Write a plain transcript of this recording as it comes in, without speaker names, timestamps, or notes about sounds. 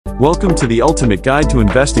Welcome to the ultimate guide to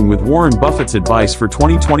investing with Warren Buffett's advice for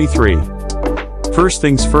 2023. First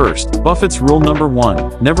things first, Buffett's rule number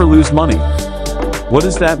 1, never lose money. What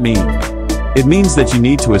does that mean? It means that you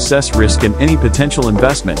need to assess risk in any potential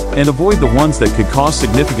investment and avoid the ones that could cause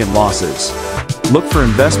significant losses. Look for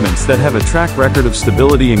investments that have a track record of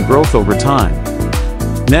stability and growth over time.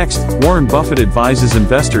 Next, Warren Buffett advises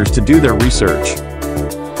investors to do their research.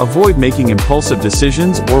 Avoid making impulsive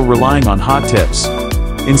decisions or relying on hot tips.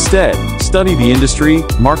 Instead, study the industry,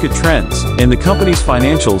 market trends, and the company's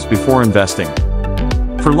financials before investing.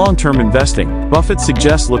 For long-term investing, Buffett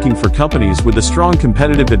suggests looking for companies with a strong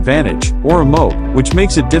competitive advantage, or a moat, which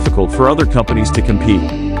makes it difficult for other companies to compete.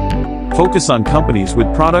 Focus on companies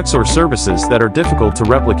with products or services that are difficult to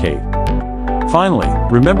replicate. Finally,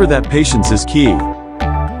 remember that patience is key.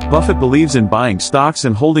 Buffett believes in buying stocks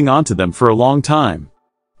and holding onto them for a long time.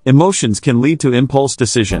 Emotions can lead to impulse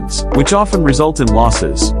decisions, which often result in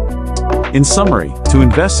losses. In summary, to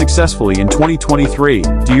invest successfully in 2023,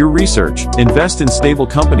 do your research, invest in stable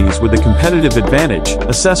companies with a competitive advantage,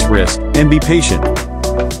 assess risk, and be patient.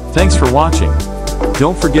 Thanks for watching.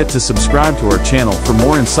 Don't forget to subscribe to our channel for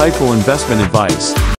more insightful investment advice.